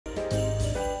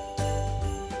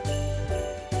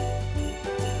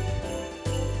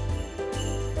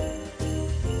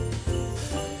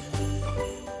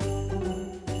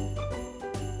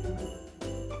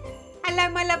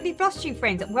my lovely Flosstube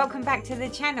friends, welcome back to the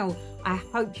channel. I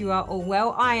hope you are all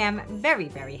well. I am very,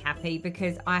 very happy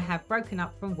because I have broken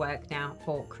up from work now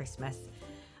for Christmas.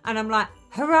 And I'm like,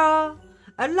 hurrah,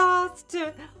 at last,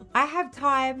 I have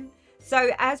time.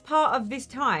 So as part of this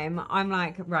time, I'm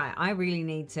like, right, I really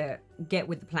need to get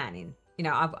with the planning. You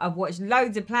know, I've watched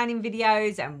loads of planning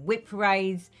videos and WIP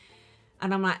parades.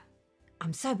 And I'm like,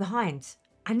 I'm so behind.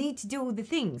 I need to do all the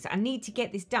things. I need to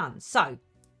get this done. So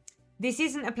this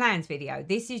isn't a plans video.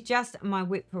 This is just my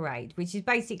WIP parade, which is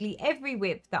basically every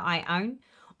WIP that I own.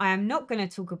 I am not going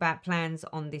to talk about plans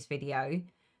on this video,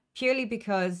 purely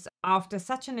because after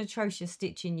such an atrocious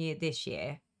stitching year this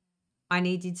year, I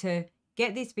needed to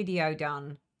get this video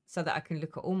done so that I can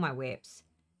look at all my WIPs,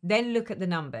 then look at the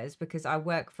numbers because I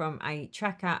work from a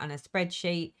tracker and a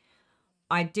spreadsheet.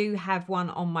 I do have one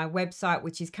on my website,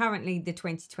 which is currently the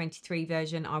 2023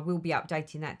 version. I will be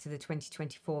updating that to the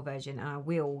 2024 version, and I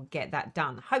will get that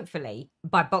done, hopefully,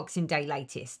 by Boxing Day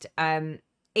latest.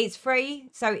 It's free,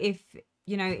 so if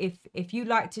you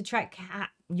like to track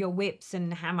your WIPs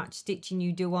and how much stitching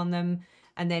you do on them,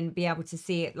 and then be able to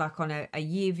see it like on a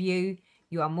year view,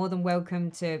 you are more than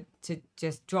welcome to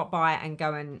just drop by and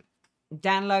go and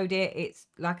download it. It's,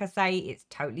 like I say, it's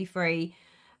totally free.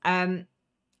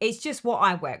 It's just what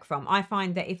I work from. I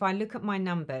find that if I look at my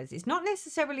numbers, it's not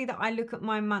necessarily that I look at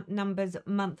my numbers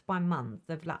month by month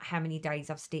of like how many days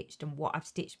I've stitched and what I've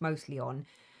stitched mostly on.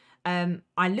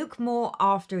 I look more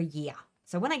after a year.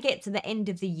 So when I get to the end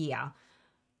of the year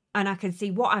and I can see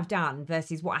what I've done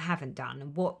versus what I haven't done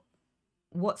and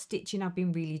what stitching I've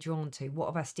been really drawn to, what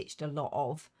have I stitched a lot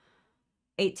of,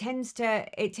 it tends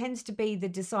to be the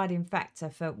deciding factor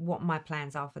for what my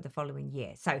plans are for the following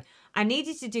year. So I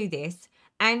needed to do this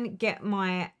and get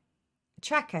my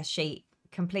tracker sheet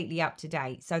completely up to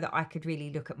date so that I could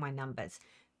really look at my numbers.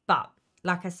 But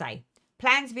like I say,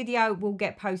 plans video will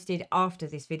get posted after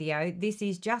this video. This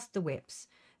is just the WIPs.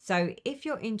 So if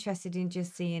you're interested in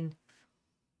just seeing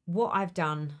what I've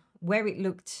done, where it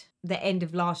looked the end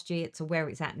of last year to where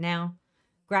it's at now,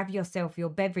 grab yourself your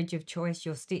beverage of choice,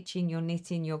 your stitching, your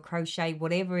knitting, your crochet,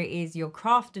 whatever it is, your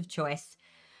craft of choice.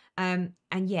 And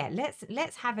yeah,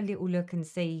 let's have a little look and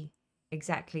see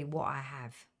exactly what I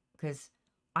have, because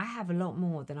I have a lot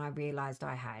more than I realized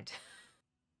I had.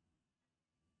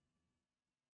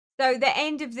 So the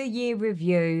end of the year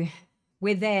review,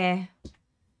 we're there.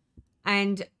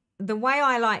 And the way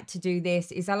I like to do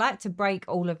this is I like to break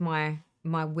all of my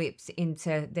WIPs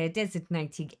into their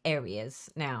designated areas.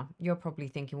 Now, you're probably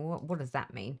thinking, well, what does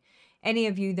that mean? Any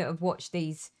of you that have watched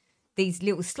these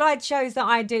little slideshows that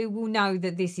I do will know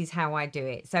that this is how I do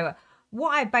it. So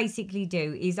what I basically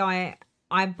do is I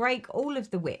break all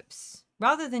of the WIPs.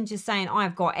 Rather than just saying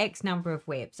I've got X number of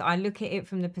WIPs, I look at it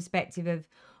from the perspective of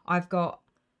I've got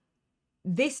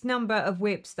this number of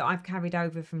WIPs that I've carried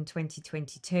over from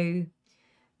 2022.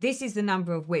 This is the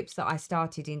number of WIPs that I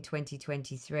started in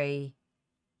 2023.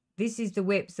 This is the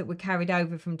WIPs that were carried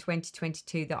over from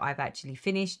 2022 that I've actually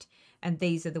finished. And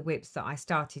these are the WIPs that I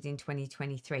started in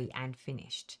 2023 and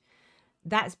finished.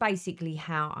 That's basically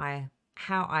how I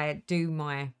do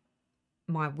my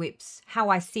WIPs, how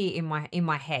I see it in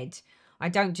my head. I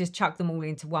don't just chuck them all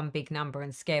into one big number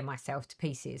and scare myself to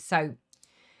pieces. So,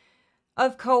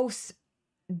 of course,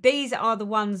 these are the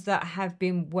ones that have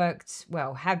been worked,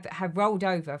 well, have rolled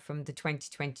over from the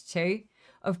 2022.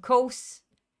 Of course,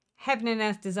 Heaven and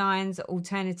Earth Designs,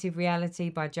 Alternative Reality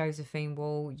by Josephine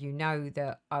Wall. You know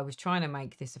that I was trying to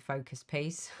make this a focus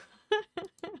piece.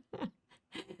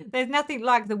 There's nothing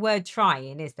like the word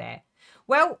trying, is there?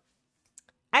 Well,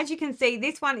 as you can see,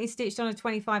 this one is stitched on a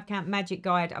 25 count magic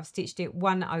guide. I've stitched it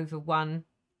 1/1.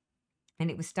 And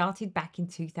it was started back in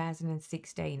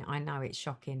 2016. I know, it's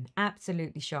shocking.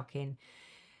 Absolutely shocking.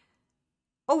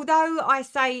 Although I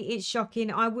say it's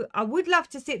shocking, I would love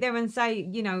to sit there and say,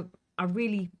 you know, I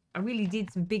really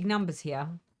did some big numbers here.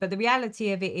 But the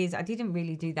reality of it is I didn't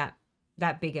really do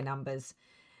that bigger numbers.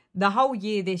 The whole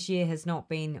year this year has not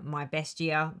been my best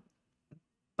year,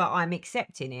 but I'm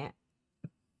accepting it.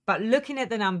 But looking at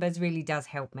the numbers really does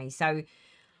help me. So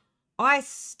I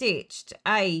stitched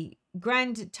a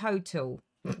grand total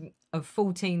of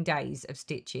 14 days of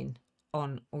stitching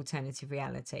on Alternative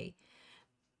Reality.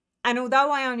 And although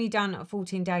I only done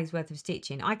 14 days worth of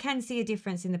stitching, I can see a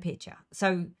difference in the picture.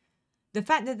 So the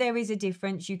fact that there is a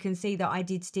difference, you can see that I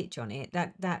did stitch on it.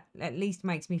 That at least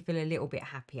makes me feel a little bit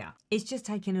happier. It's just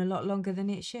taking a lot longer than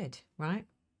it should, right?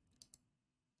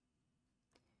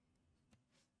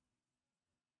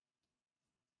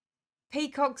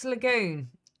 Peacock's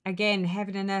Lagoon. Again,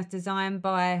 Heaven and Earth Design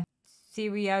by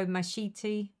Sirio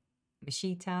Mashita.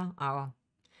 Oh,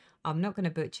 I'm not going to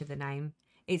butcher the name.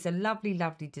 It's a lovely,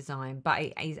 lovely design, but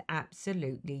it is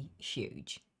absolutely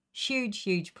huge. Huge,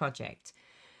 huge project.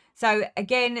 So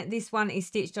again, this one is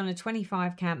stitched on a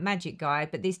 25 count magic guide,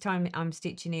 but this time I'm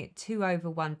stitching it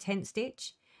 2/110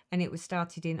 stitch, and it was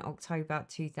started in October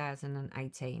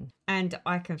 2018. And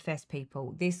I confess,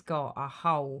 people, this got a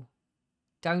whole,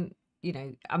 don't, you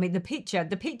know, I mean, the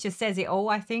picture says it all,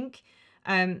 I think.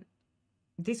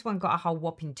 This one got a whole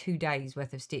whopping 2 days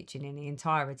worth of stitching in the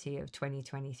entirety of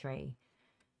 2023.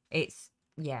 It's,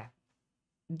 yeah,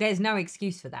 there's no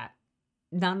excuse for that.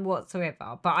 None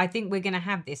whatsoever. But I think we're going to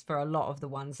have this for a lot of the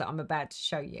ones that I'm about to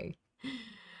show you.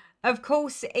 Of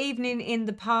course, Evening in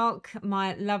the Park,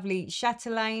 my lovely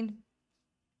chatelaine.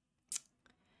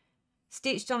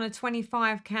 Stitched on a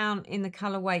 25 count in the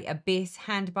colourway Abyss,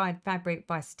 hand-dyed fabric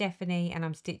by Stephanie, and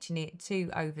I'm stitching it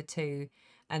 2/2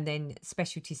 and then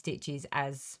specialty stitches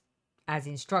as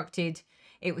instructed.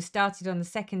 It was started on the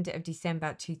 2nd of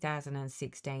December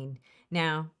 2016.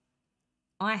 Now,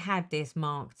 I had this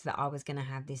marked that I was going to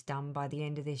have this done by the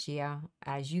end of this year.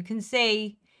 As you can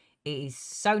see, it is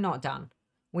so not done.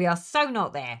 We are so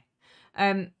not there.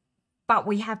 But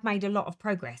we have made a lot of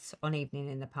progress on Evening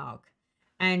in the Park.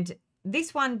 And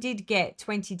this one did get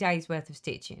 20 days worth of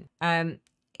stitching. It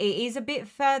is a bit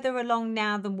further along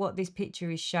now than what this picture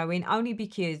is showing, only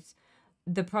because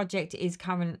the project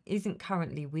isn't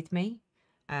currently with me.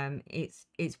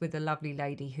 It's with a lovely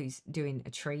lady who's doing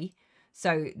a tree.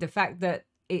 So the fact that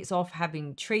it's off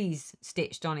having trees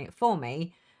stitched on it for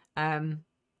me,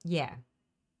 yeah.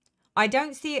 I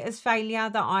don't see it as failure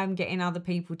that I'm getting other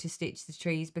people to stitch the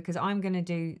trees, because I'm going to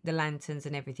do the lanterns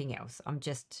and everything else. I'm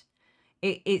just,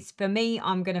 it's for me,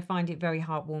 I'm going to find it very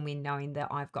heartwarming knowing that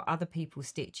I've got other people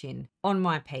stitching on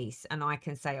my piece, and I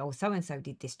can say, oh, so-and-so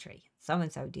did this tree,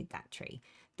 so-and-so did that tree.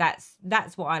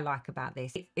 That's what I like about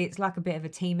this. It's like a bit of a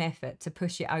team effort to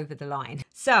push it over the line.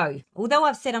 So, although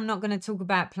I've said I'm not going to talk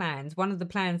about plans, one of the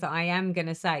plans that I am going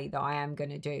to say that I am going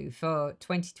to do for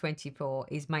 2024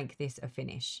 is make this a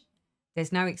finish.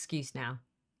 There's no excuse now.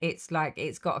 It's like,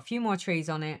 it's got a few more trees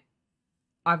on it.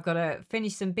 I've got to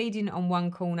finish some beading on one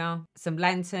corner, some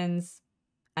lanterns,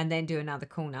 and then do another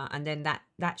corner. And then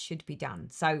that should be done.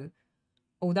 So,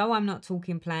 although I'm not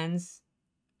talking plans,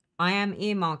 I am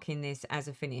earmarking this as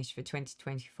a finish for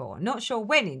 2024. Not sure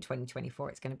when in 2024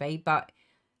 it's going to be, but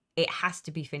it has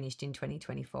to be finished in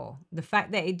 2024. The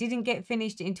fact that it didn't get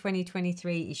finished in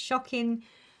 2023 is shocking,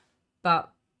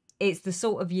 but it's the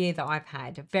sort of year that I've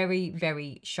had. A very,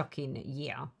 very shocking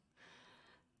year.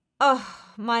 Oh,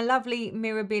 my lovely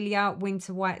Mirabilia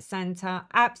Winter White Santa.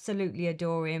 Absolutely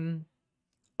adore him.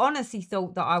 Honestly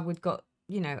thought that I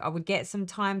would get some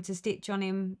time to stitch on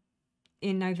him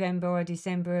in November or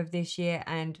December of this year,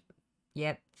 and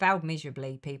yep, failed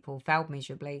miserably, people, failed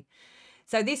miserably.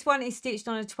 So this one is stitched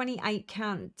on a 28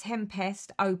 count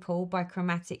Tempest Opal by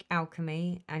Chromatic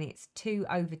Alchemy, and it's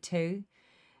 2/2.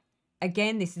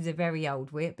 Again, this is a very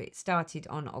old WIP. It started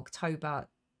on October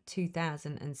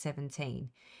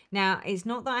 2017. Now, it's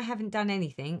not that I haven't done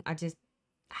anything, I just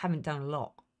haven't done a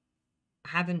lot. I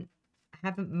haven't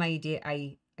made it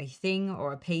a thing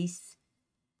or a piece.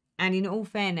 And in all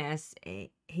fairness,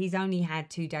 he's only had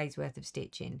 2 days worth of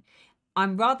stitching.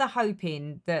 I'm rather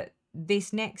hoping that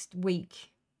this next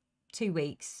week, 2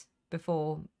 weeks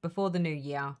before the new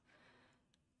year,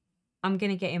 I'm going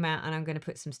to get him out and I'm going to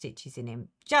put some stitches in him.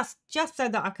 Just so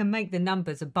that I can make the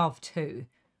numbers above 2.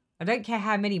 I don't care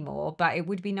how many more, but it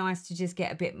would be nice to just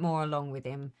get a bit more along with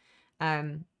him.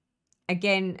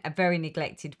 Again, a very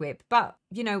neglected WIP. But,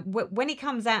 you know, when he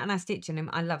comes out and I stitch on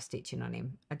him, I love stitching on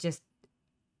him. I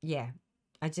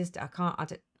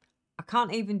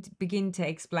can't even begin to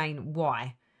explain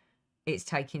why it's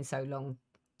taking so long.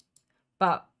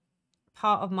 But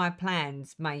part of my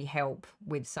plans may help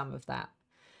with some of that.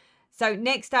 So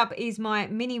next up is my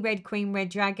mini Red Queen Red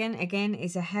Dragon. Again,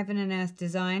 it's a Heaven and Earth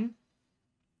design.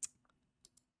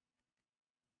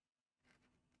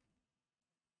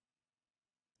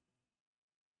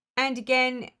 And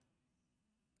again,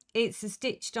 it's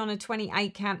stitched on a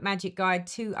 28 count magic guide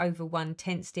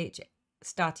 2/110 stitch,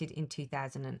 started in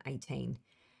 2018.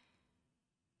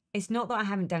 It's not that I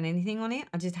haven't done anything on it,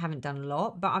 I just haven't done a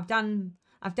lot, but I've done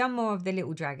more of the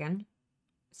little dragon.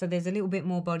 So there's a little bit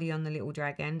more body on the little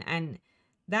dragon, and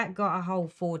that got a whole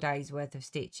 4 days worth of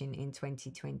stitching in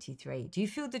 2023. Do you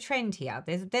feel the trend here?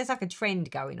 There's like a trend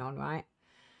going on, right?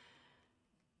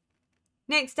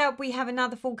 Next up, we have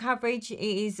another full coverage. It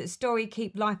is Story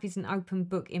Keep Life is an Open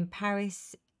Book in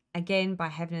Paris. Again, by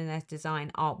Heaven and Earth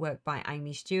Design, artwork by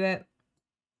Amy Stewart.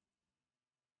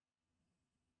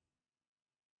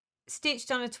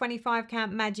 stitched on a 25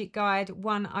 count Magic Guide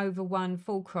 1/1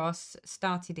 full cross,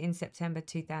 started in September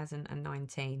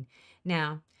 2019.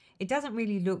 Now, it doesn't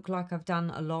really look like I've done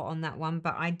a lot on that one,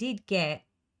 but I did get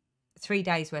 3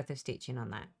 days worth of stitching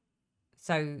on that.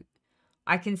 So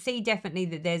I can see definitely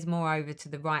that there's more over to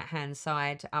the right hand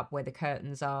side up where the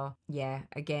curtains are. Yeah,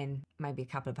 again, maybe a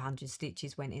couple of 100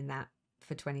 stitches went in that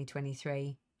for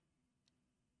 2023.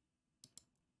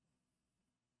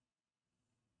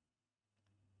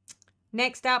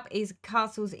 Next up is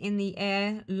Castles in the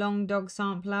Air Long Dog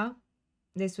Sampler.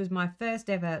 This was my first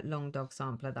ever Long Dog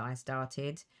Sampler that I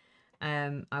started.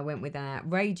 I went with an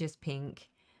outrageous pink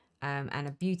and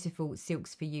a beautiful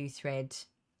Silks for You thread.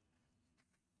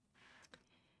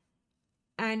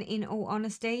 And in all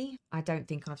honesty, I don't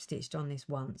think I've stitched on this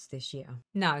once this year.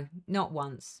 No, not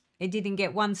once. It didn't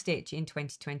get one stitch in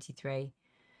 2023.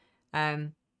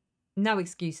 No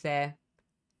excuse there.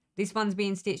 This one's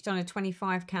being stitched on a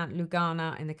 25 count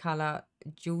Lugana in the colour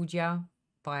Georgia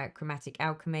by Chromatic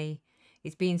Alchemy.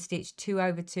 It's being stitched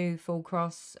 2/2 full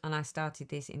cross, and I started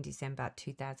this in December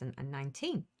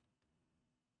 2019.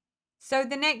 So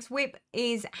the next WIP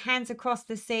is Hands Across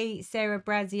the Sea, Sarah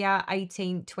Brazier,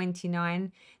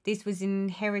 1829. This was an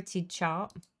inherited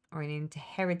chart, or an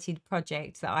inherited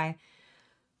project that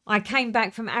I came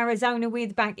back from Arizona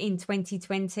with back in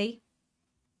 2020.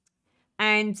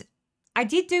 And I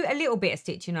did do a little bit of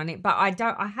stitching on it, but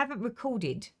I haven't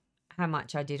recorded how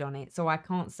much I did on it, so I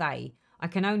can't say. I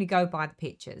can only go by the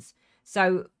pictures.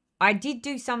 So I did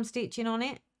do some stitching on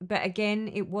it, but again,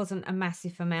 it wasn't a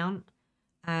massive amount.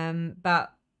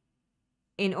 But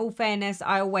in all fairness,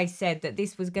 I always said that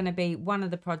this was going to be one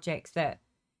of the projects that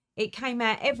it came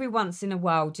out every once in a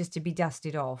while just to be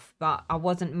dusted off, but I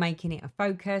wasn't making it a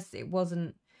focus. It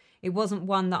wasn't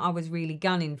one that I was really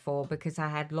gunning for, because I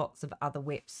had lots of other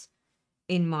WIPs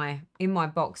in my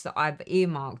box that I've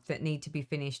earmarked that need to be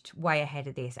finished way ahead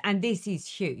of this. And this is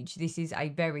huge. This is a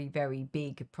very, very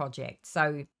big project.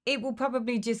 So it will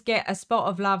probably just get a spot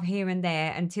of love here and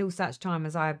there until such time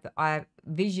as I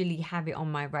visually have it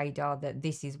on my radar that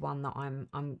this is one that I'm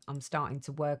starting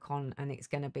to work on, and it's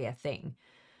going to be a thing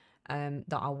that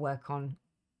I'll work on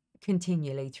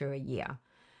continually through a year.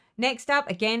 Next up,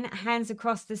 again, Hands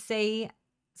Across the Sea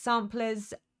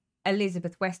samplers,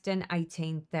 Elizabeth Weston,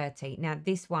 1830. Now,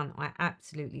 this one I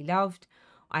absolutely loved.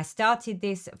 I started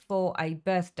this for a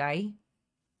birthday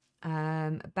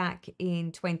back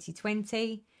in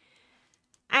 2020,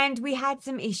 and we had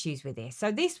some issues with this.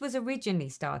 So this was originally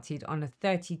started on a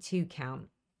 32 count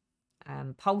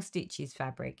pole stitches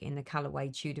fabric in the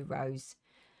colorway Tudor Rose.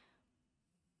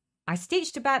 I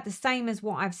stitched about the same as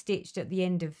what I've stitched at the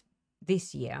end of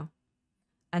this year,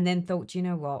 and then thought, you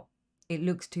know what? It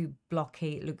looks too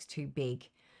blocky. It looks too big.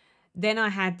 Then I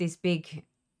had this big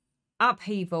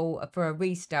upheaval for a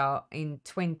restart in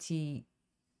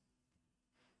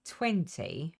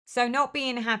 2020. So not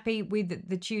being happy with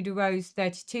the Tudor Rose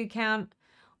 32 count,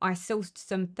 I sourced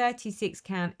some 36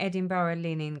 count Edinburgh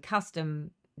linen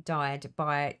custom dyed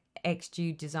by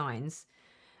XG Designs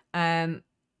in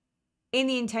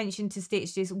the intention to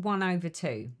stitch this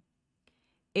 1/2.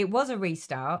 It was a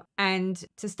restart, and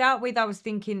to start with I was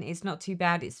thinking it's not too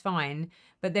bad, it's fine,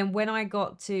 but then when I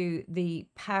got to the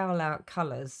paler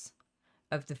colours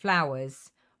of the flowers,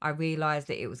 I realised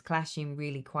that it was clashing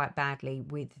really quite badly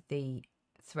with the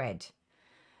thread.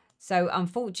 So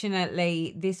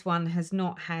unfortunately this one has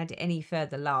not had any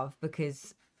further love,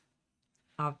 because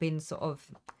I've been sort of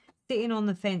sitting on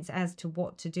the fence as to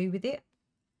what to do with it.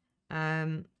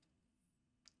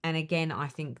 And again, I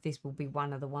think this will be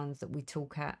one of the ones that we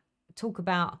talk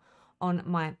about on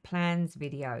my plans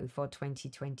video for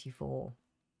 2024.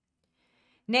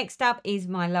 Next up is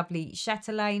my lovely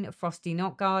Chatelaine Frosty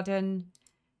Knot Garden.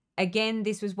 Again,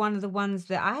 this was one of the ones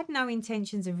that I had no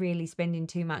intentions of really spending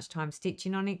too much time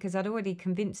stitching on it, because I'd already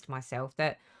convinced myself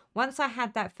that once I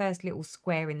had that first little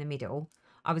square in the middle,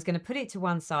 I was going to put it to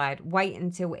one side, wait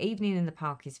until Evening in the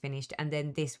Park is finished, and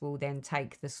then this will then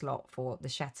take the slot for the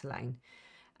Chatelaine.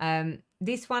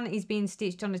 This one is being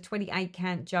stitched on a 28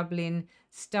 count Jublin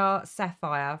Star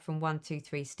Sapphire from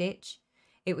 123 Stitch.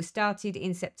 It was started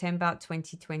in September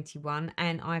 2021,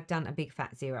 and I've done a big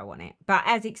fat 0 on it, but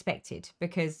as expected,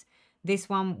 because this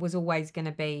one was always going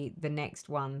to be the next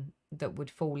one that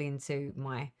would fall into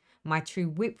my true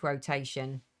WIP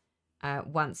rotation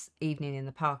once Evening in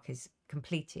the Park is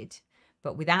completed.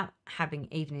 But without having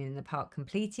Evening in the Park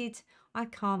completed, I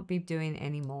can't be doing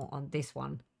any more on this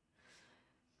one.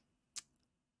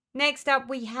 Next up,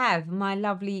 we have my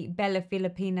lovely Bella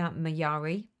Filipina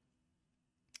Mayari.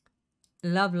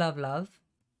 Love, love, love.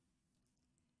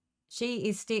 She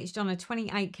is stitched on a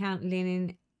 28 count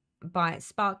linen by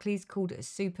Sparkly's called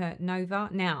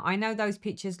Supernova. Now, I know those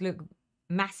pictures look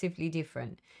massively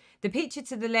different. The picture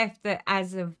to the left that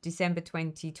as of December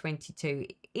 2022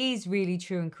 is really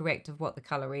true and correct of what the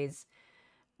colour is.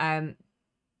 The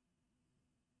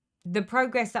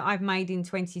progress that I've made in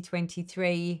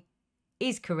 2023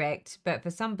 is correct, but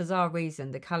for some bizarre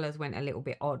reason, the colours went a little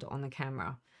bit odd on the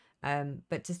camera.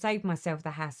 But to save myself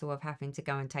the hassle of having to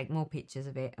go and take more pictures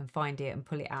of it and find it and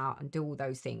pull it out and do all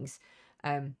those things,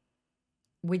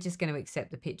 we're just going to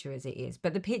accept the picture as it is.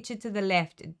 But the picture to the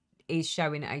left is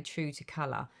showing a true to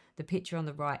colour. The picture on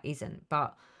the right isn't.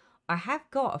 But I have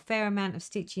got a fair amount of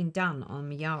stitching done on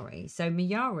Mayari. So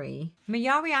Mayari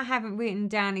I haven't written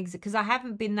down because I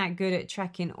haven't been that good at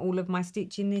tracking all of my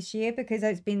stitching this year because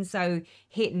it's been so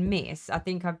hit and miss. I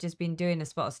think I've just been doing a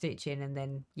spot of stitching and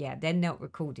then, yeah, they're not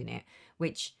recording it,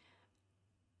 which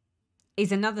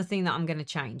is another thing that I'm going to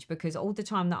change because all the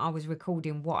time that I was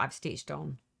recording what I've stitched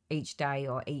on each day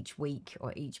or each week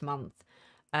or each month,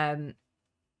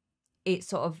 it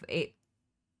sort of, it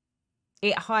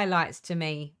highlights to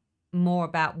me more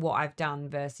about what I've done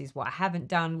versus what I haven't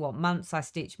done, what months I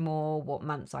stitch more, what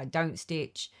months I don't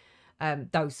stitch,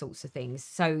 those sorts of things.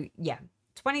 So yeah,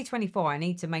 2024, I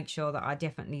need to make sure that I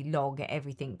definitely log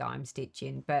everything that I'm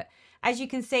stitching. But as you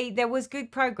can see, there was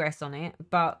good progress on it.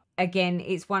 But again,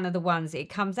 it's one of the ones, it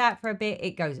comes out for a bit,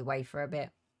 it goes away for a bit.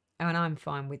 And I'm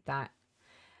fine with that.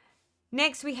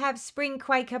 Next, we have Spring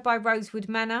Quaker by Rosewood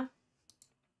Manor.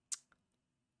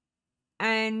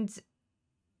 And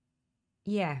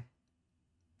yeah,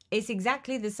 it's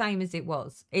exactly the same as it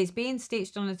was. It's being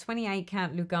stitched on a 28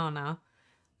 count Lugana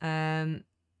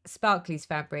Sparkly's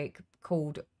fabric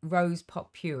called Rose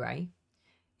Pop Puree.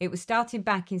 It was started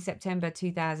back in September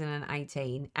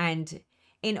 2018. And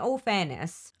in all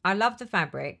fairness, I love the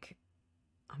fabric.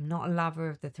 I'm not a lover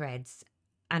of the threads.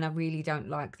 And I really don't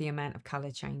like the amount of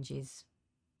colour changes.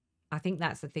 I think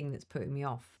that's the thing that's putting me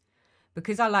off.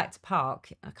 Because I like to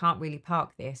park, I can't really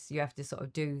park this. You have to sort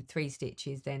of do 3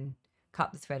 stitches, then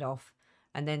cut the thread off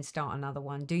and then start another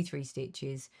one, do 3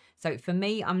 stitches. So for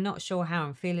me, I'm not sure how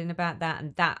I'm feeling about that.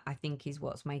 And that I think is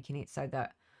what's making it so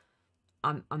that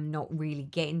I'm not really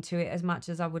getting to it as much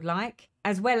as I would like.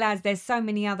 As well as there's so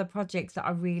many other projects that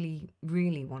I really,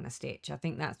 really want to stitch. I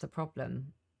think that's the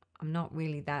problem. I'm not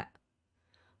really that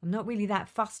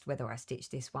fussed whether I stitch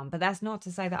this one, but that's not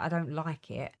to say that I don't like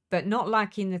it. But not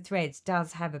liking the threads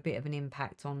does have a bit of an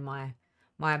impact on my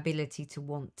ability to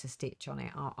want to stitch on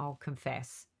it, I'll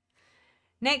confess.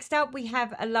 Next up, we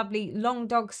have a lovely Long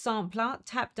Dog sampler,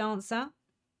 Tap Dancer.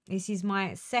 This is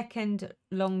my second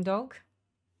Long Dog.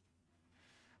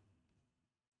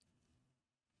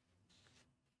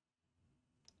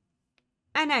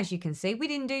 And as you can see, we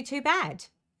didn't do too bad.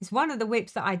 It's one of the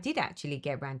WIPs that I did actually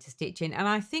get around to stitching. And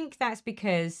I think that's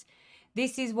because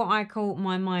this is what I call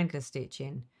my mindless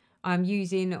stitching. I'm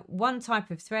using one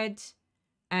type of thread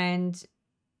and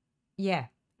yeah,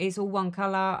 it's all one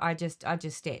colour. I just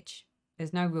stitch.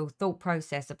 There's no real thought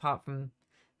process apart from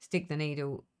stick the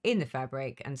needle in the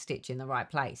fabric and stitch in the right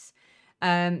place.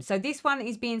 So this one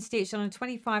is being stitched on a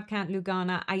 25 count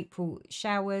Lugana April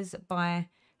Showers by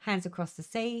Hands Across the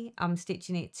Sea. I'm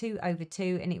stitching it 2 over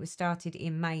 2 and it was started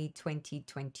in May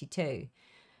 2022.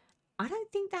 I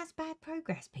don't think that's bad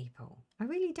progress, people. I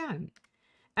really don't.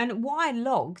 And what I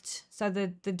logged, so the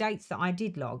dates that I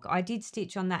did log, I did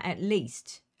stitch on that at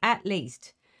least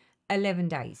 11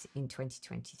 days in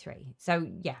 2023. So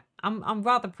yeah, I'm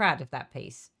rather proud of that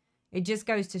piece. It just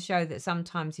goes to show that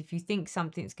sometimes if you think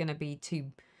something's going to be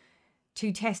too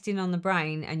testing on the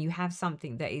brain and you have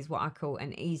something that is what I call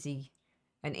an easy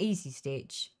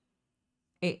stitch,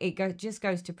 it just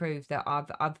goes to prove that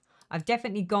I've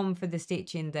definitely gone for the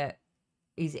stitching that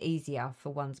is easier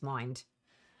for one's mind.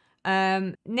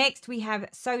 Next we have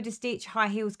Soda Stitch High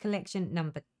Heels Collection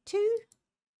number 2.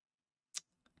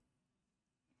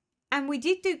 And we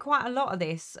did do quite a lot of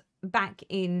this back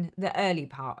in the early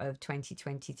part of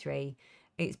 2023.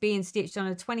 It's being stitched on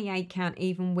a 28 count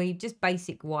even weave, just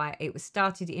basic white. It was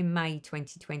started in May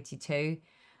 2022.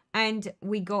 And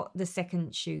we got the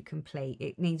second shoe complete.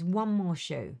 It needs one more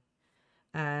shoe.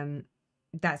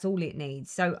 That's all it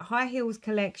needs. So High Heels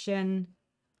Collection,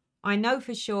 I know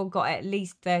for sure got at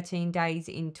least 13 days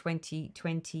in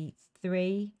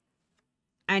 2023.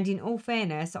 And in all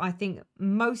fairness, I think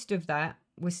most of that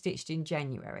was stitched in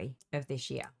January of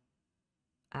this year.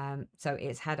 So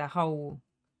it's had a whole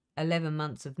 11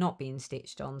 months of not being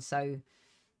stitched on. So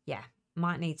yeah,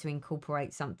 might need to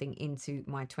incorporate something into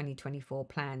my 2024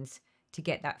 plans to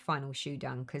get that final shoe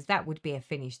done, because that would be a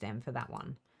finish then for that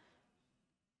one.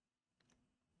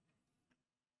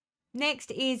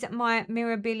 Next is my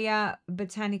Mirabilia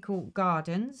Botanical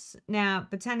Gardens. Now,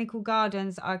 Botanical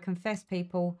Gardens, I confess,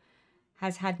 people,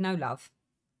 has had no love.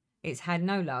 It's had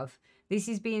no love. This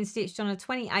is being stitched on a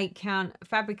 28 count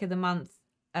Fabric of the Month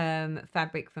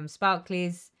fabric from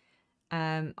Sparklies.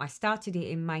 I started it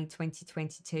in May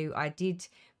 2022. I did,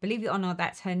 believe it or not,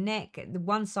 that's her neck, the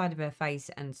one side of her face,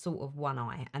 and sort of one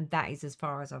eye. And that is as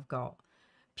far as I've got.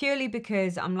 Purely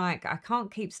because I'm like, I can't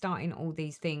keep starting all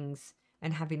these things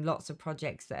and having lots of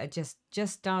projects that are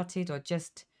just started or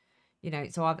just, you know.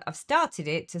 So I've started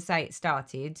it to say it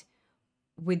started,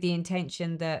 with the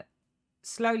intention that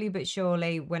slowly but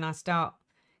surely, when I start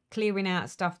clearing out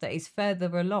stuff that is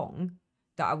further along,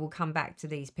 that I will come back to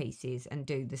these pieces and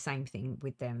do the same thing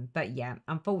with them. But yeah,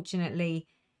 unfortunately,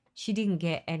 she didn't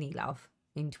get any love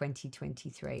in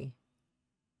 2023.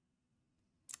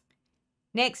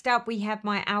 Next up, we have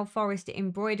my Owl Forest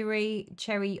Embroidery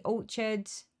Cherry Orchard.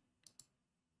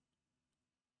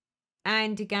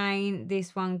 And again,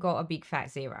 this one got a big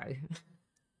fat 0.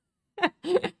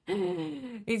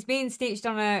 It's being stitched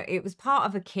on it was part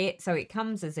of a kit, so it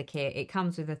comes as a kit. It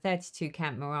comes with a 32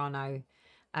 count Murano.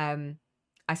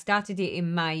 I started it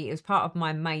in May. It was part of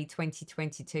my May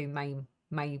 2022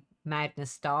 May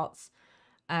Madness starts.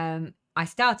 I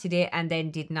started it and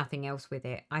then did nothing else with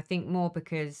it. I think more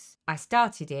because I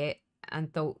started it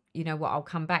and thought, you know what, I'll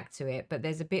come back to it. But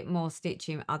there's a bit more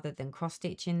stitching other than cross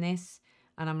stitching this.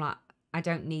 And I'm like, I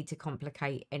don't need to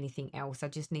complicate anything else. I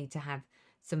just need to have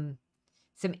some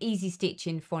easy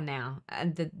stitching for now.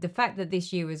 And the fact that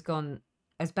this year has gone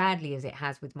as badly as it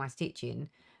has with my stitching,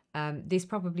 this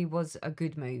probably was a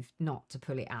good move not to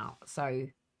pull it out. So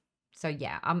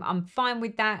yeah, I'm fine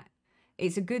with that.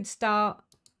 It's a good start.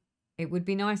 It would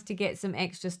be nice to get some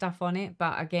extra stuff on it,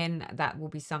 but again, that will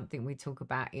be something we talk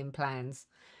about in plans.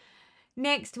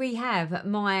 Next, we have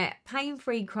my Pain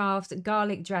Free Crafts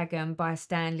Garlic Dragon by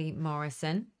Stanley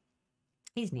Morrison.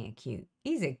 Isn't he cute?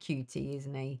 He's a cutie,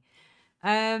 isn't he?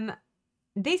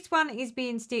 This one is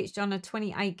being stitched on a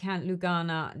 28 count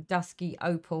Lugana Dusky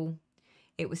Opal.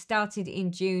 It was started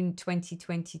in June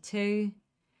 2022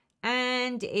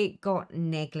 and it got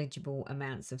negligible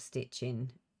amounts of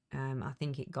stitching. I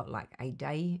think it got like a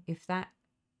day, if that.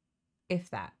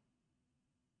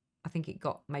 I think it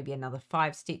got maybe another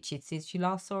 5 stitches since you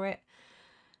last saw it.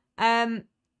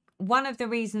 One of the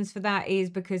reasons for that is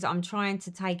because I'm trying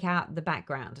to take out the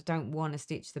background. I don't want to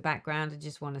stitch the background. I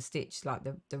just want to stitch like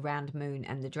the round moon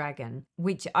and the dragon,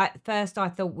 which at first I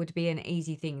thought would be an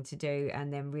easy thing to do,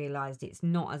 and then realized it's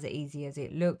not as easy as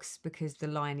it looks because the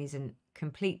line isn't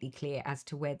completely clear as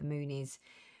to where the moon is,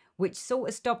 which sort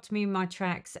of stopped me in my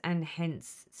tracks and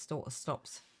hence sort of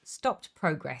stopped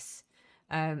progress.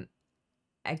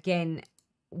 Again,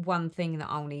 one thing that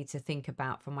I'll need to think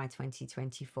about for my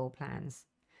 2024 plans.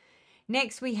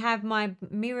 Next, we have my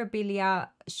Mirabilia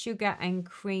Sugar and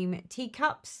Cream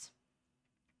teacups.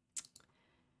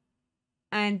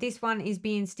 And this one is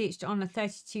being stitched on a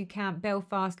 32 count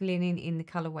Belfast linen in the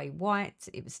colourway white.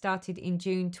 It was started in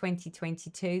June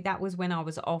 2022. That was when I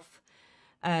was off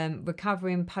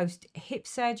recovering post hip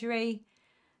surgery.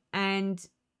 And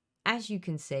as you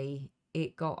can see,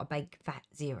 it got a big fat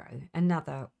 0.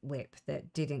 Another WIP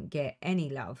that didn't get any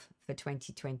love for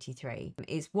 2023.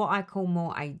 It's what I call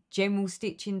more a general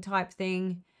stitching type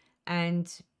thing. And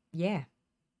yeah,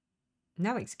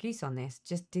 no excuse on this.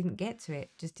 Just didn't get to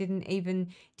it. Just didn't even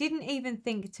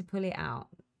think to pull it out.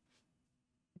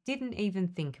 Didn't even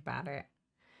think about it.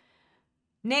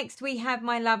 Next, we have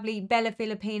my lovely Bella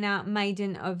Filipina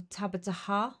Maiden of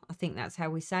Tabataha. I think that's how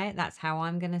we say it. That's how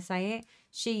I'm going to say it.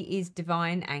 She is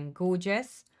divine and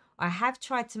gorgeous. I have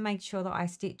tried to make sure that I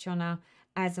stitch on her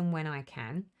as and when I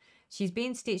can. She's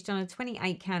being stitched on a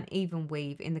 28 count even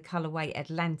weave in the colourway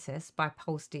Atlantis by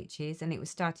Pole Stitches, and it was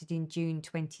started in June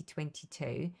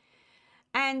 2022.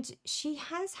 And she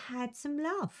has had some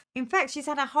love. In fact, she's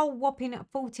had a whole whopping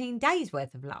 14 days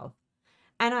worth of love.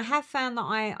 And I have found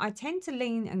that I tend to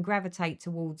lean and gravitate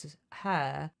towards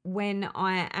her when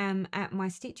I am at my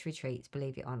stitch retreats,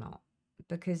 believe it or not.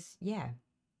 Because, yeah,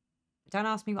 don't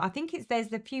ask me. I think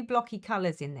there's a few blocky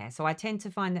colours in there. So I tend to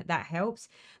find that helps.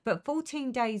 But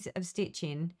 14 days of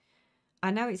stitching, I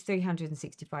know it's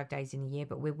 365 days in a year,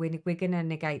 but we're going to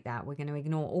negate that. We're going to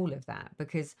ignore all of that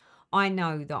because I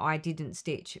know that I didn't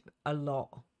stitch a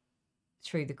lot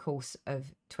through the course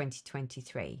of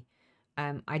 2023.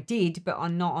 I did, but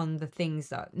not on the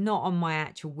things not on my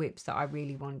actual WIPs that I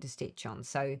really wanted to stitch on.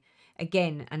 So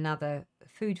again, another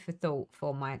food for thought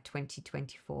for my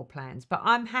 2024 plans. But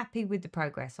I'm happy with the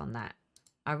progress on that.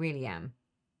 I really am.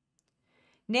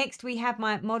 Next, we have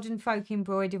my Modern Folk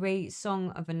Embroidery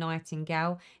Song of a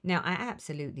Nightingale. Now, I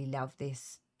absolutely love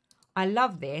this. I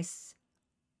love this,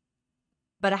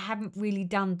 but I haven't really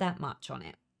done that much on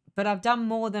it. But I've done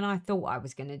more than I thought I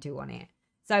was going to do on it.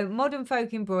 So Modern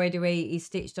Folk Embroidery is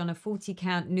stitched on a 40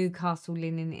 count Newcastle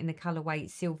linen in the colourway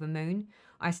Silver Moon.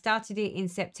 I started it in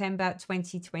September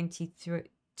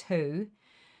 2022.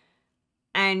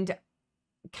 And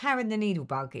Karen the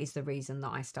Needlebug is the reason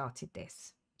that I started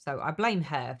this. So I blame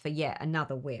her for yet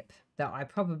another WIP that I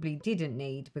probably didn't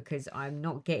need because I'm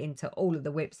not getting to all of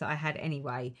the WIPs that I had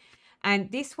anyway.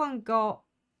 And this one got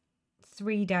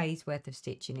 3 days worth of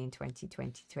stitching in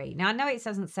 2023. Now I know it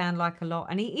doesn't sound like a lot,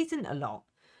 and it isn't a lot,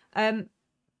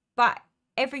 but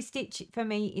every stitch for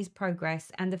me is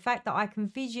progress, and the fact that I can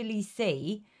visually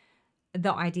see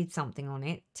that I did something on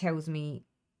it tells me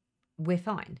we're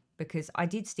fine, because I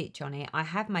did stitch on it. I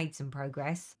have made some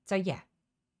progress, so yeah,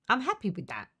 I'm happy with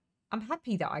that. I'm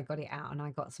happy that I got it out and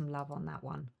I got some love on that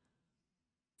one.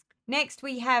 Next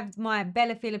we have my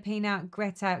Bella Filipina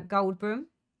Greta Goldbroom.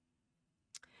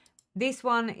 This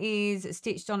one is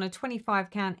stitched on a 25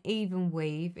 count even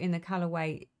weave in the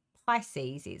colourway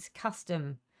Pisces. It's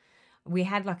custom. We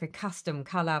had like a custom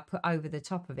colour put over the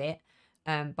top of it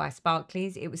by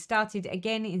Sparklies. It was started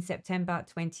again in September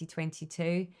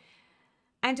 2022.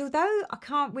 And although I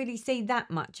can't really see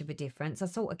that much of a difference, I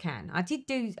sort of can. I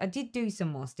did do some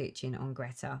more stitching on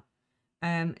Greta.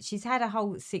 She's had a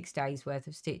whole 6 days worth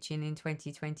of stitching in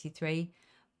 2023,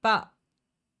 but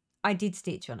I did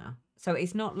stitch on her. So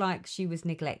it's not like she was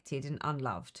neglected and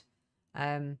unloved.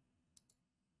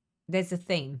 There's a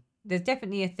theme. There's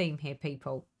definitely a theme here,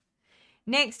 people.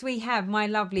 Next, we have my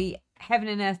lovely Heaven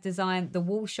and Earth design, The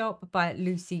Wall Shop by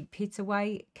Lucy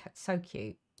Pittaway. So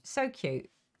cute. So cute.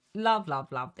 Love,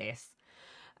 love, love this.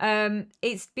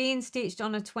 It's being stitched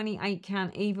on a 28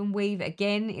 count even weave.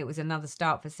 Again, it was another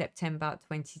start for September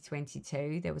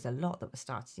 2022. There was a lot that was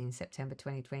started in September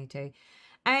 2022.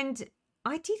 And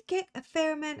I did get a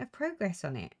fair amount of progress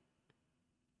on it.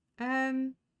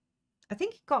 I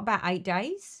think it got about 8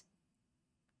 days.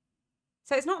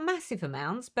 So it's not massive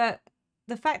amounts, but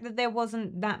the fact that there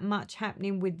wasn't that much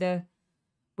happening with the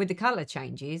colour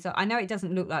changes. I know it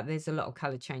doesn't look like there's a lot of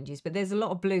colour changes, but there's a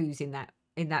lot of blues in that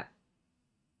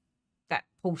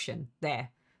portion there.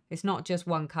 It's not just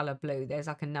one colour blue. There's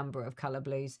like a number of colour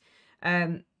blues.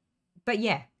 But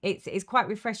yeah, it's quite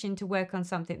refreshing to work on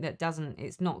something that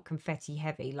it's not confetti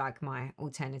heavy like my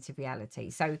alternative reality.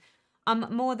 So I'm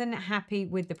more than happy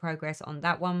with the progress on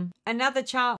that one. Another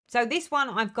chart. So this one,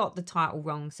 I've got the title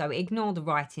wrong, so ignore the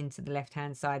writing to the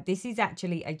left-hand side. This is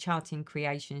actually a Charting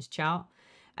Creations chart,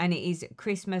 and it is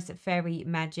Christmas Fairy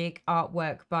Magic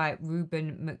artwork by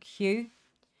Ruben McHugh.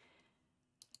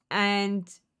 And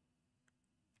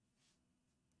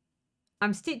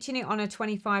I'm stitching it on a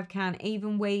 25 count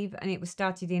even weave, and it was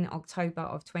started in October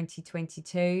of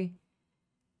 2022.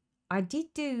 I did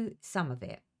do some of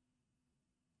it.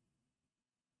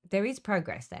 There is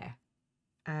progress there.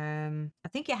 I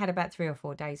think it had about 3 or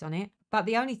 4 days on it. But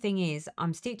the only thing is,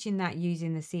 I'm stitching that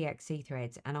using the CXC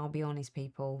threads, and I'll be honest,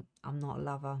 people, I'm not a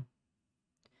lover.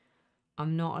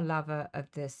 I'm not a lover of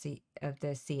the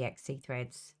CXC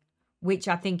threads, which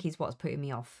I think is what's putting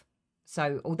me off.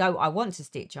 So although I want to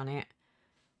stitch on it,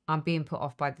 I'm being put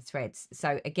off by the threads.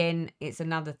 So again, it's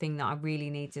another thing that I really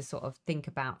need to sort of think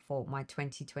about for my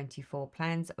 2024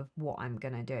 plans of what I'm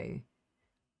going to do.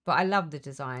 But I love the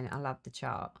design. I love the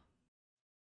chart.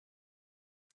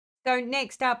 So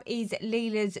next up is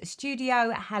Leela's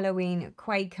Studio Halloween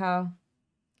Quaker.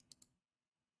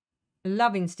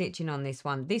 Loving stitching on this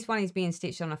one. This one is being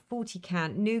stitched on a 40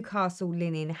 count Newcastle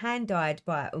linen hand dyed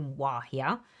by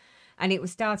Umwahia. And it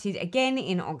was started again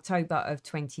in October of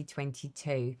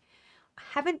 2022. I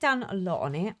haven't done a lot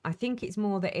on it. I think it's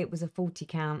more that it was a 40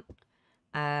 count.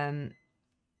 And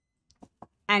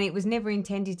it was never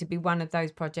intended to be one of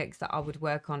those projects that I would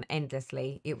work on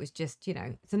endlessly. It was just, you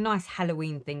know, it's a nice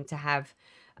Halloween thing to have.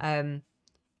 And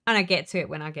I get to it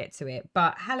when I get to it.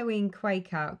 But Halloween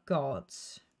Quaker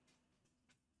got...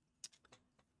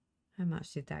 How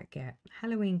much did that get?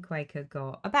 Halloween Quaker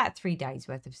got about 3 days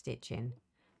worth of stitching.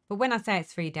 But when I say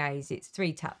it's 3 days, it's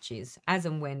 3 touches, as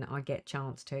and when I get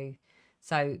chance to.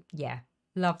 So, yeah,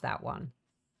 love that one.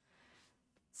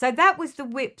 So that was the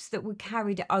WIPs that were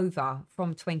carried over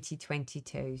from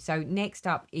 2022. So next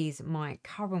up is my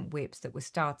current WIPs that were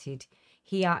started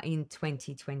here in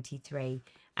 2023.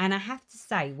 And I have to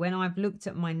say, when I've looked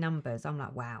at my numbers, I'm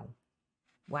like, wow.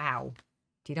 Wow.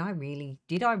 Did I really?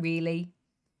 Did I really?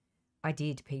 I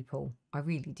did, people. I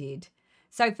really did.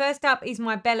 So first up is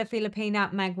my Bella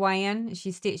Filipina Magwayan.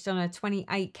 She's stitched on a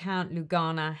 28 count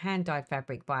Lugana hand-dyed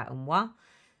fabric by Umwa.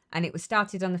 And it was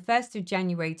started on the 1st of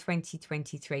January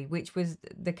 2023, which was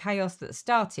the chaos that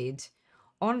started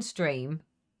on stream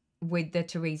with the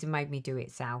Teresa Made Me Do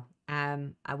It sale,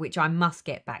 which I must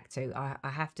get back to. I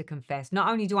have to confess. Not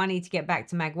only do I need to get back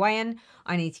to Magwayan,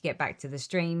 I need to get back to the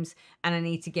streams, and I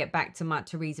need to get back to my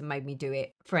Teresa Made Me Do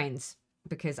It friends,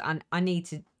 because I need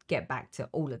to get back to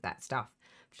all of that stuff.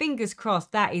 Fingers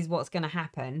crossed that is what's going to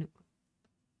happen,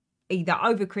 either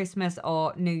over Christmas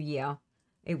or New Year.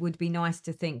 It would be nice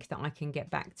to think that I can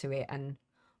get back to it and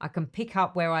I can pick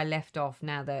up where I left off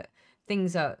now that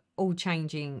things are all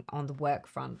changing on the work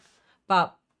front.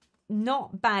 But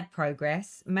not bad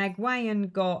progress.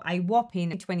 Magwayan got a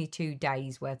whopping 22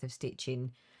 days worth of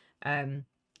stitching in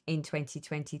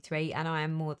 2023, and I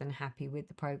am more than happy with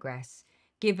the progress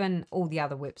given all the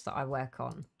other WIPs that I work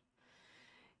on.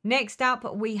 Next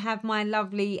up, we have my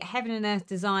lovely Heaven and Earth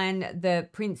design, the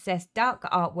Princess Duck,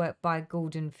 artwork by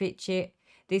Gordon Fitchett.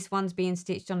 This one's being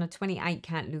stitched on a 28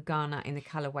 count Lugana in the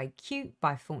colourway Cute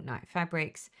by Fortnite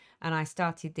Fabrics. And I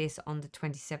started this on the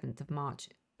 27th of March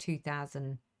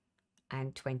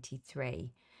 2023.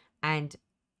 And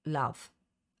love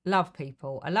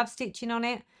people. I love stitching on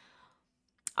it.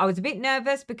 I was a bit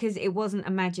nervous because it wasn't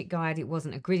a magic guide. It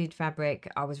wasn't a gridded fabric.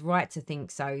 I was right to think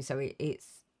so. So it's,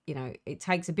 you know, it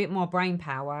takes a bit more brain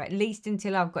power, at least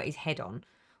until I've got his head on.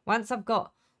 Once I've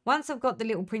got the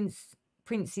little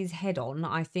prince's head on,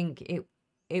 I think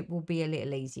it will be a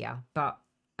little easier. But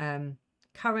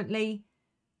currently,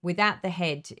 without the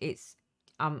head,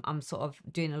 I'm sort of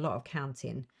doing a lot of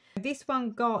counting. This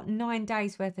one got 9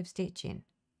 days worth of stitching,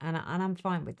 and I'm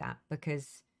fine with that,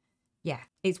 because yeah,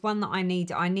 it's one that I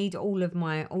need. I need all of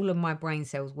my brain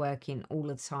cells working all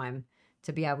the time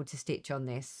to be able to stitch on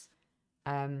this,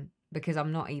 because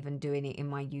I'm not even doing it in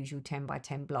my usual 10 by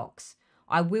 10 blocks.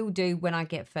 I will do when I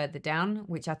get further down,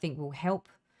 which I think will help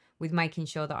with making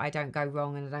sure that I don't go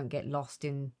wrong and I don't get lost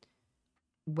in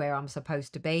where I'm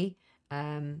supposed to be.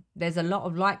 There's a lot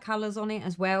of light colours on it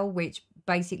as well, which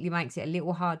basically makes it a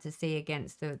little hard to see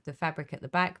against the fabric at the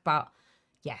back. But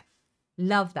yeah,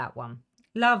 love that one.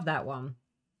 Love that one.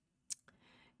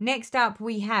 Next up,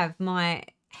 we have my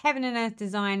Heaven and Earth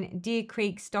design, Deer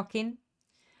Creek stocking,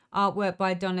 artwork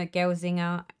by Donna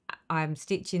Gelsinger. I'm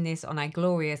stitching this on a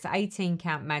glorious 18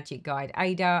 count Magic Guide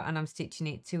Ada, and I'm stitching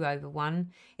it 2/1.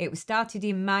 It was started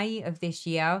in May of this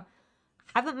year.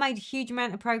 Haven't made a huge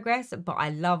amount of progress, but I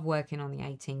love working on the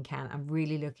 18 count. I'm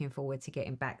really looking forward to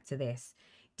getting back to this.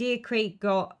 Deer Creek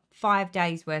got 5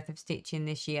 days worth of stitching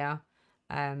this year.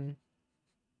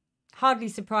 Hardly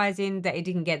surprising that it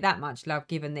didn't get that much love,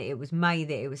 given that it was May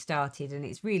that it was started, and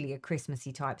it's really a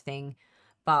Christmassy type thing.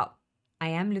 But I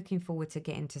am looking forward to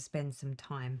getting to spend some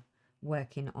time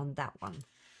working on that one.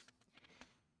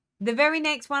 The very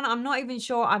next one, I'm not even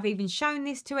sure I've even shown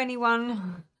this to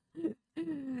anyone.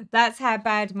 That's how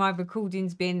bad my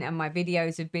recording's been and my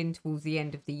videos have been towards the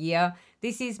end of the year.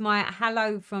 This is my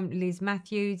Hello from Liz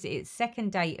Matthews. It's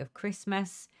second day of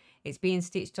Christmas. It's being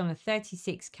stitched on a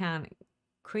 36 count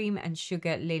cream and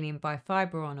sugar linen by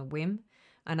Fibre on a Whim,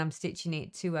 and I'm stitching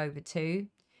it 2/2.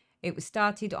 It was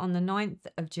started on the 9th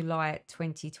of July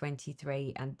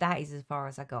 2023, and that is as far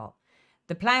as I got.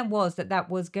 The plan was that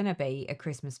was going to be a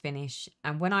Christmas finish,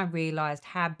 and when I realised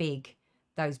how big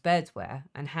those birds were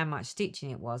and how much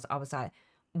stitching it was, I was like,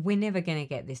 we're never going to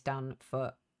get this done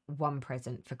for one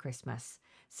present for Christmas.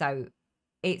 So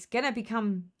it's going to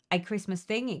become a Christmas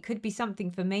thing. It could be something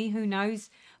for me, who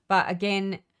knows? But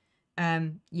again,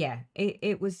 yeah,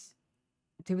 there was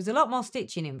a lot more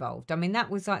stitching involved. I mean, that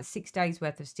was like 6 days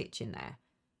worth of stitching there.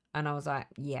 And I was like,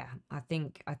 yeah, I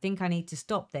think I need to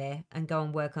stop there and go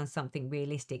and work on something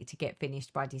realistic to get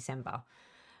finished by December.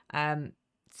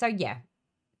 So yeah,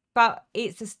 but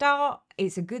it's a start.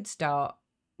 It's a good start.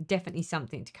 Definitely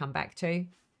something to come back to.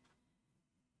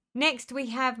 Next,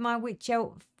 we have my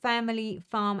Witchell Family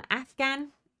Farm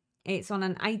Afghan. It's on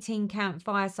an 18 count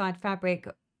fireside fabric,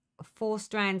 4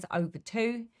 strands over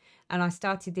 2. And I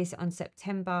started this on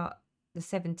September the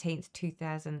 17th,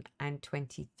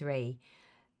 2023.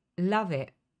 Love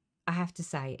it. I have to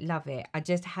say, love it. I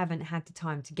just haven't had the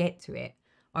time to get to it.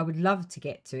 I would love to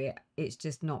get to it. It's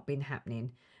just not been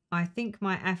happening. I think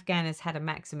my Afghan has had a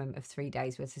maximum of 3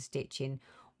 days worth of stitching.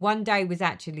 One day was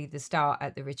actually the start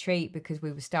at the retreat because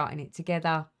we were starting it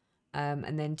together.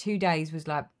 And then 2 days was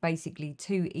like basically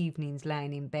 2 evenings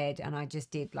laying in bed, and I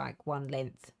just did like one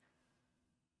length.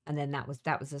 And then that was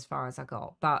as far as I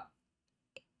got. But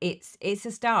it's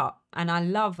a start, and I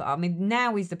mean,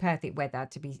 now is the perfect weather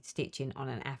to be stitching on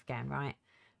an Afghan, right?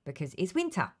 Because it's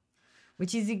winter,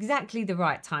 which is exactly the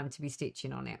right time to be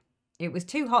stitching on it. It was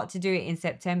too hot to do it in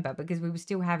September because we were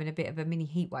still having a bit of a mini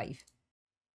heat wave.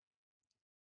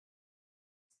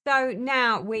 So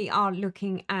now we are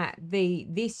looking at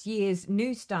this year's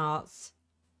new starts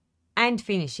and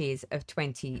finishes of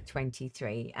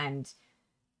 2023. And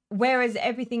whereas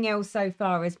everything else so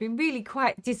far has been really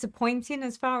quite disappointing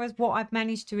as far as what I've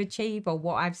managed to achieve or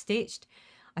what I've stitched,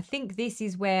 I think this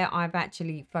is where I've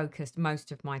actually focused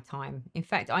most of my time. In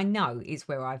fact, I know is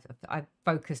where I've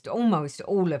focused almost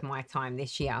all of my time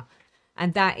this year,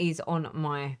 and that is on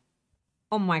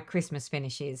my Christmas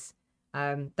finishes.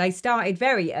 They started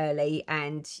very early,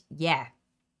 and yeah,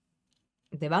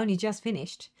 they've only just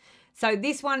finished. So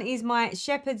this one is my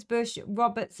Shepherd's Bush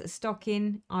Roberts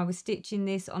stocking. I was stitching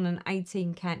this on an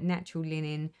 18 count natural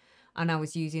linen, and I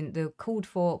was using the called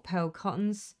for pearl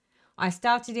cottons. I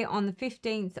started it on the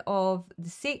 15th of the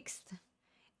 6th.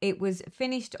 It was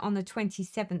finished on the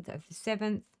 27th of the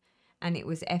 7th, and it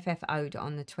was FFO'd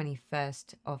on the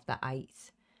 21st of the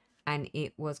 8th. And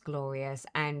it was glorious.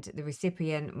 And the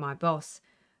recipient, my boss,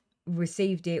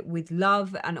 received it with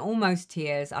love and almost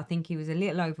tears. I think he was a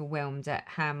little overwhelmed at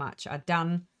how much I'd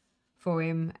done for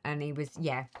him. And he was,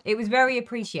 yeah, it was very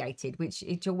appreciated, which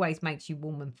it always makes you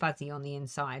warm and fuzzy on the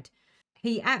inside.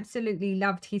 He absolutely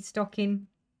loved his stocking.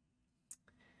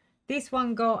 This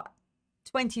one got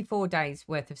 24 days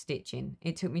worth of stitching.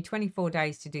 It took me 24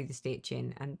 days to do the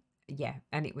stitching, and yeah,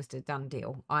 and it was a done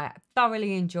deal. I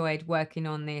thoroughly enjoyed working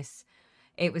on this.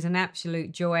 It was an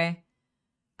absolute joy.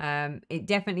 It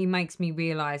definitely makes me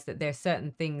realize that there are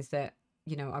certain things that,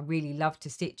 you know, I really love to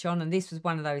stitch on, and this was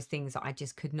one of those things that I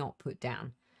just could not put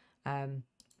down.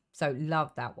 So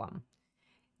love that one.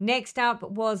 Next up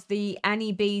was the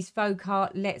Annie B's Folk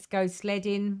Art Let's Go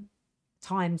Sledding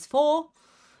 ×4.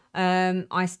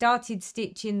 I started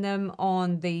stitching them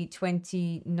on the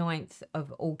 29th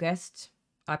of August.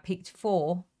 I picked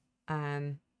four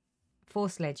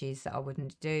sledges that I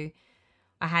wouldn't do.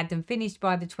 I had them finished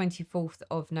by the 24th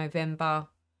of November,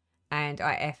 and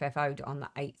I FFO'd on the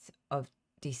 8th of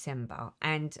December.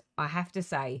 And I have to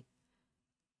say,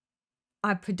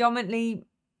 I predominantly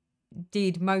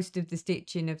did most of the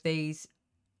stitching of these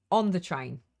on the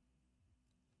train,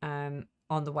 on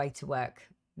the way to work.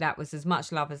 That was as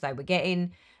much love as they were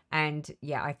getting. And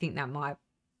yeah, I think that might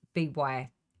be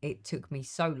why it took me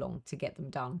so long to get them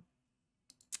done.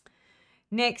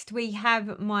 Next, we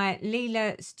have my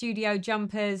Leela Studio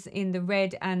jumpers in the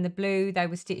red and the blue. They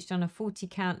were stitched on a 40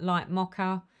 count light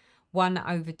mocha,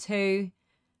 1/2.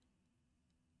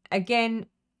 Again,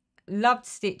 loved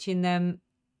stitching them,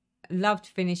 loved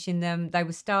finishing them. They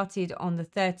were started on the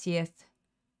 30th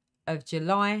of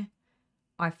July.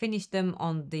 I finished them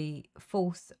on the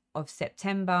 4th of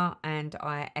September, and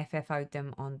I FFO'd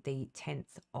them on the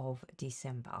 10th of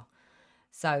December.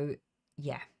 So,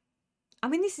 yeah. I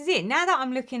mean, this is it. Now that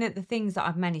I'm looking at the things that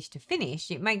I've managed to finish,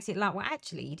 it makes it like, well,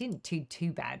 actually, you didn't do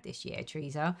too bad this year,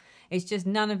 Teresa. It's just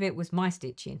none of it was my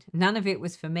stitching. None of it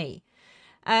was for me.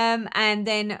 And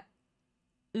then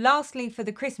lastly, for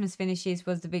the Christmas finishes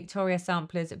was the Victoria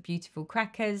Samplers Beautiful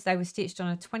Crackers. They were stitched on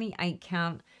a 28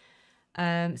 count.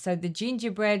 So the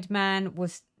gingerbread man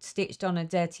was stitched on a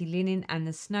dirty linen, and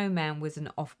the snowman was an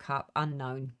off-cut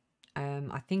unknown.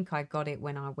 I think I got it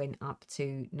when I went up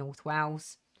to North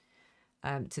Wales,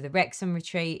 to the Wrexham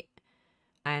retreat,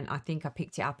 and I think I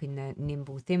picked it up in the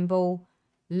Nimble Thimble.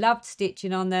 Loved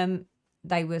stitching on them.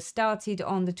 They were started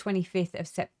on the 25th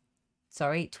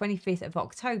of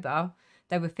October.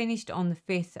 They were finished on the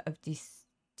 5th of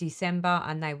December,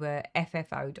 and they were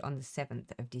FFO'd on the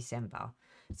 7th of December.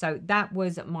 So that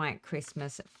was my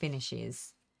Christmas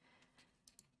finishes.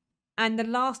 And the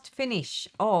last finish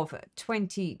of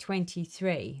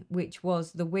 2023, which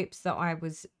was the WIPs that I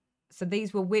was... So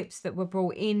these were WIPs that were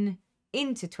brought into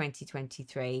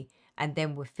 2023 and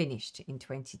then were finished in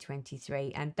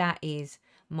 2023. And that is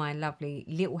my lovely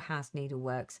Little House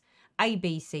Needleworks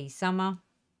ABC Summer.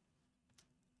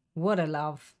 What a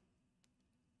love.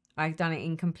 I've done it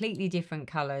in completely different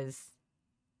colours.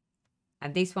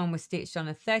 And this one was stitched on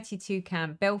a 32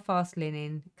 count Belfast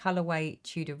linen colourway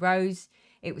Tudor Rose.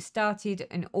 It was started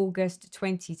in August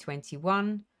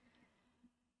 2021.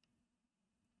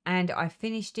 And I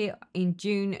finished it in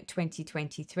June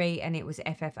 2023, and it was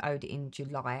FFO'd in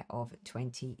July of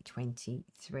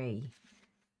 2023.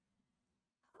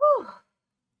 Whew.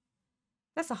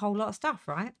 That's a whole lot of stuff,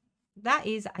 right? That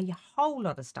is a whole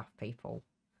lot of stuff, people.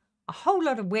 A whole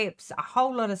lot of WIPs, a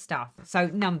whole lot of stuff. So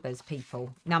numbers,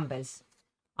 people, numbers.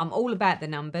 I'm all about the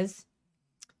numbers.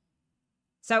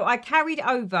 So I carried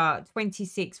over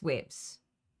 26 WIPs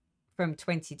from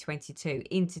 2022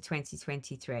 into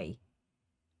 2023.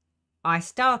 I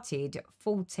started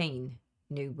 14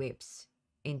 new WIPs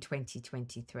in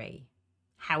 2023.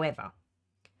 However,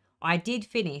 I did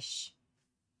finish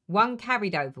one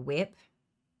carried over WIP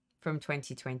from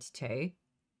 2022,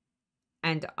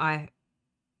 and I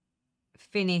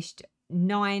finished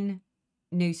 9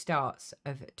 new starts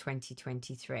of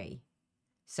 2023.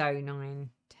 So 9, 10, 11, 12,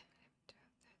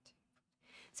 13.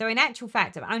 So in actual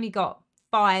fact, I've only got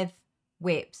 5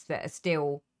 WIPs that are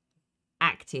still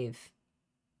active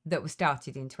that were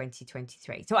started in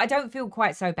 2023. So I don't feel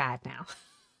quite so bad now.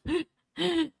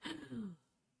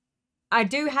 I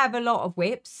do have a lot of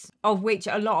WIPs, of which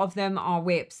a lot of them are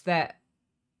WIPs that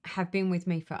have been with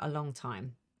me for a long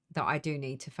time that I do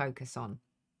need to focus on.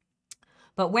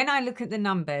 But when I look at the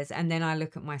numbers and then I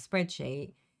look at my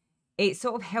spreadsheet, it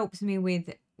sort of helps me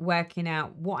with working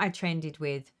out what I trended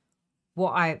with,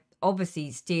 what I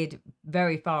obviously steered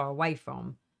very far away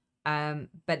from.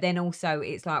 But then also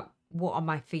it's like, what are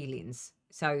my feelings?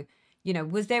 So, you know,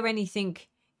 was there anything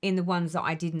in the ones that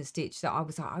I didn't stitch that I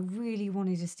was like, I really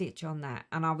wanted to stitch on that.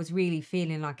 And I was really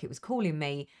feeling like it was calling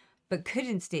me, but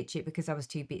couldn't stitch it because I was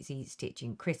too busy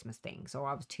stitching Christmas things, or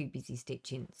I was too busy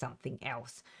stitching something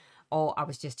else, or I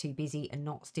was just too busy and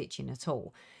not stitching at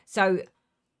all. So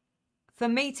for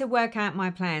me to work out my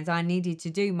plans, I needed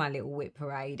to do my little WIP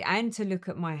parade and to look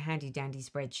at my handy dandy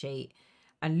spreadsheet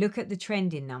and look at the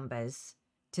trending numbers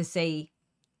to see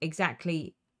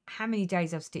exactly how many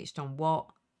days I've stitched on what.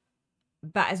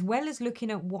 But as well as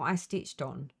looking at what I stitched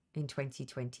on in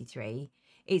 2023,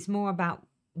 it's more about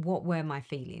what were my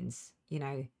feelings. You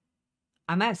know,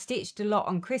 I may have stitched a lot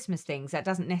on Christmas things. That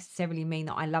doesn't necessarily mean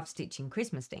that I love stitching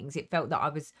Christmas things. It felt that I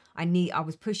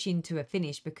was pushing to a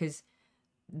finish because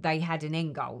they had an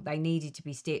end goal. They needed to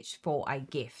be stitched for a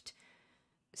gift.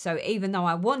 So even though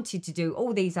I wanted to do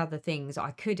all these other things,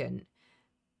 I couldn't.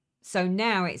 So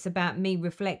now it's about me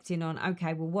reflecting on,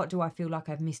 okay, well, what do I feel like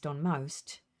I've missed on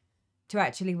most, to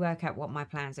actually work out what my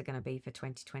plans are going to be for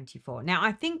 2024. Now,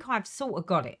 I think I've sort of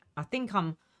got it. I think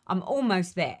I'm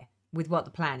almost there with what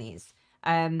the plan is.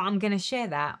 I'm going to share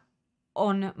that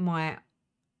on my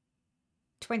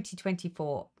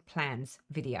 2024 plans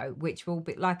video, which will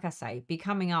be, like I say, be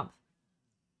coming up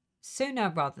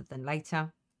sooner rather than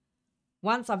later.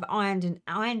 Once I've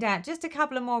ironed out just a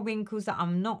couple of more wrinkles that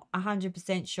I'm not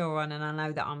 100% sure on, and I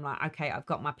know that I'm like, okay, I've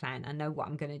got my plan. I know what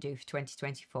I'm going to do for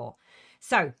 2024.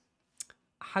 So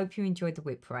I hope you enjoyed the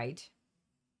WIP parade.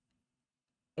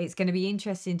 It's going to be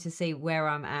interesting to see where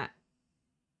I'm at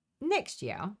next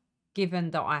year, given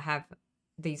that I have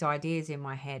these ideas in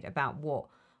my head about what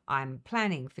I'm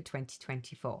planning for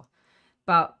 2024.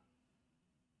 But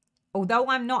although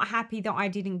I'm not happy that I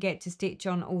didn't get to stitch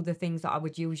on all the things that I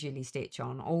would usually stitch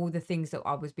on, all the things that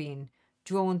I was being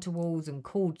drawn towards and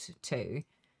called to,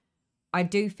 I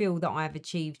do feel that I've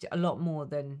achieved a lot more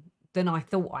than I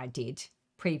thought I did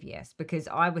previous, because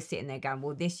I was sitting there going,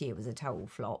 well, this year was a total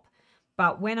flop.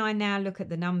 But when I now look at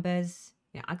the numbers,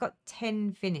 you know, I got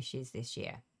 10 finishes this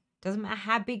year. Doesn't matter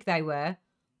how big they were.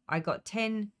 I got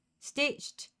 10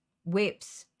 stitched,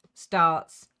 WIPs,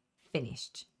 starts,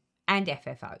 finished, and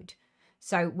FFO'd.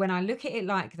 So when I look at it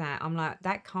like that, I'm like,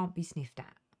 that can't be sniffed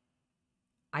at.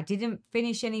 I didn't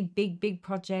finish any big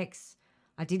projects.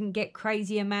 I didn't get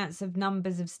crazy amounts of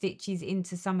numbers of stitches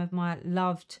into some of my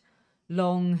loved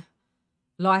long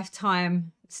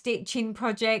lifetime stitching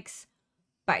projects.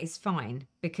 But it's fine,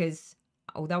 because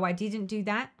although I didn't do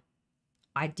that,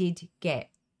 I did get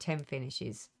 10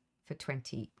 finishes for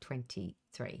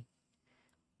 2023.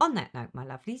 On that note, my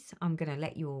lovelies, I'm going to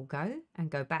let you all go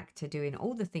and go back to doing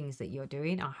all the things that you're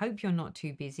doing. I hope you're not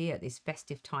too busy at this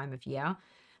festive time of year.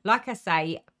 Like I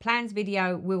say, plans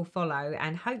video will follow,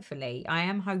 and hopefully I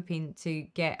am hoping to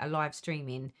get a live stream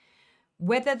in,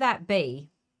 whether that be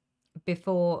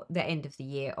before the end of the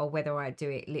year or whether I do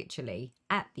it literally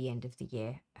at the end of the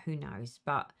year. Who knows?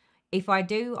 But if I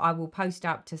do, I will post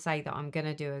up to say that I'm going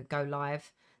to do a go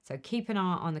live. So keep an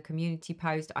eye on the community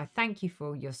post. I thank you for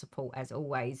all your support as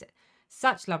always.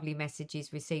 Such lovely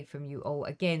messages received from you all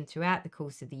again throughout the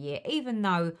course of the year, even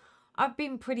though I've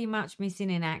been pretty much missing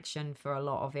in action for a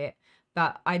lot of it.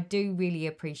 But I do really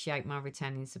appreciate my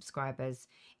returning subscribers.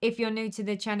 If you're new to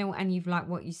the channel and you've liked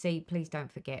what you see, please don't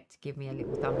forget to give me a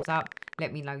little thumbs up.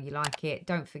 Let me know you like it.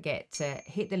 Don't forget to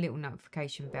hit the little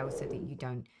notification bell so that you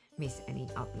don't miss any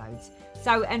uploads.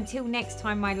 So until next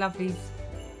time, my lovelies,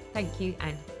 thank you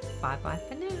and bye-bye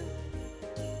for now.